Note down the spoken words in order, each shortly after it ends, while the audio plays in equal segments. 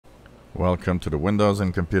Welcome to the Windows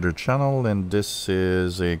and Computer channel, and this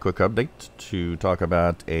is a quick update to talk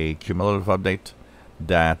about a cumulative update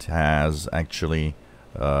that has actually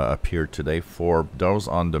appeared today for those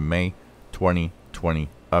on the May 2020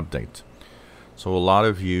 update. So a lot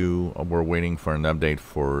of you were waiting for an update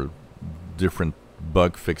for different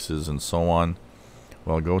bug fixes and so on.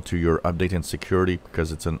 Well, go to your update and security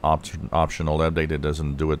because it's an optional update. It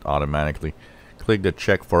doesn't do it automatically. Click the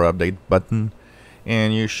check for update button,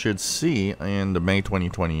 and you should see in the May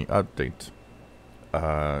 2020 update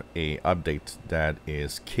a update that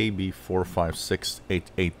is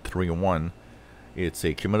KB4568831. It's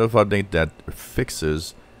a cumulative update that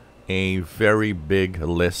fixes a very big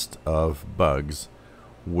list of bugs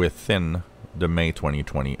within the May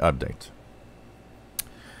 2020 update.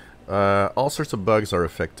 All sorts of bugs are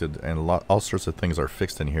affected, and all sorts of things are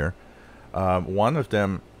fixed in here. One of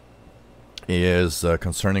them is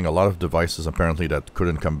concerning a lot of devices apparently that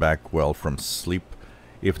couldn't come back well from sleep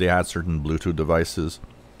if they had certain Bluetooth devices.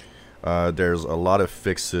 There's a lot of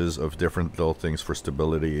fixes of different little things for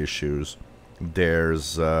stability issues.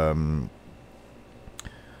 There's connectivity,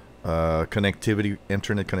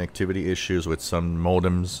 internet connectivity issues with some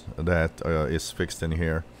modems that is fixed in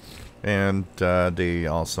here. And they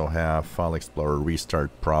also have File Explorer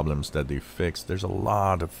restart problems that they fixed. There's a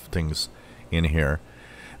lot of things in here.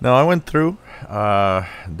 Now, I went through for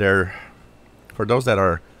those that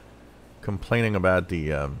are complaining about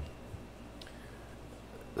the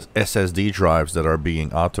SSD drives that are being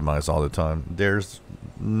optimized all the time, there's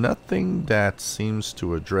nothing that seems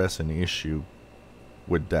to address an issue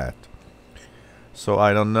with that. So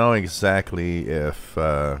I don't know exactly if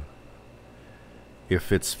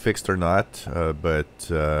it's fixed or not, but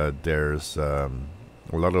there's a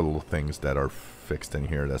lot of little things that are fixed in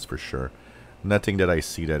here, that's for sure. Nothing that I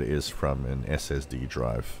see that is from an SSD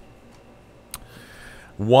drive.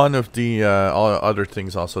 One of the other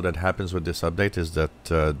things also that happens with this update is that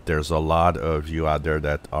there's a lot of you out there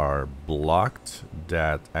that are blocked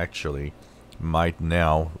that actually might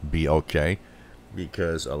now be okay,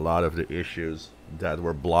 because a lot of the issues that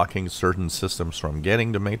were blocking certain systems from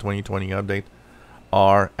getting the May 2020 update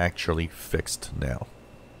are actually fixed now.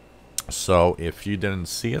 So if you didn't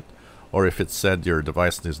see it, or if it said your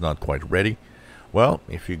device is not quite ready, well,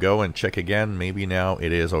 if you go and check again, maybe now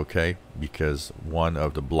it is okay, because one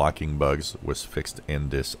of the blocking bugs was fixed in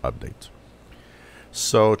this update.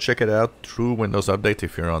 So check it out through Windows Update.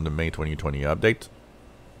 If you're on the May 2020 update,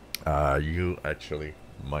 you actually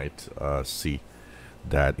might see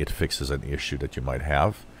that it fixes an issue that you might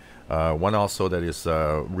have. One also that is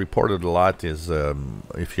reported a lot is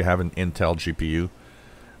if you have an Intel GPU,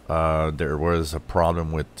 there was a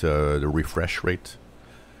problem with the refresh rate.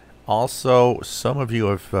 Also, some of you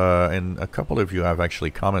have, and a couple of you have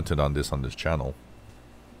actually commented on this channel.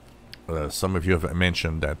 Some of you have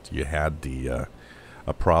mentioned that you had a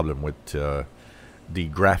problem with the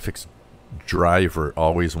graphics driver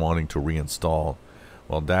always wanting to reinstall.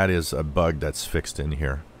 Well, that is a bug that's fixed in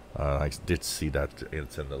here. I did see that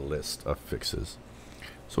it's in the list of fixes.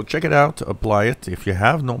 So check it out, apply it. If you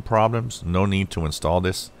have no problems, no need to install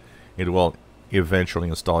this. It will eventually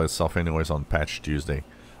install itself anyways on Patch Tuesday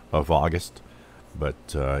of August. But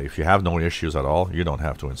if you have no issues at all, you don't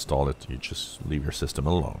have to install it. You just leave your system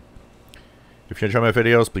alone. If you enjoy my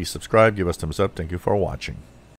videos, please subscribe, give us thumbs up. Thank you for watching.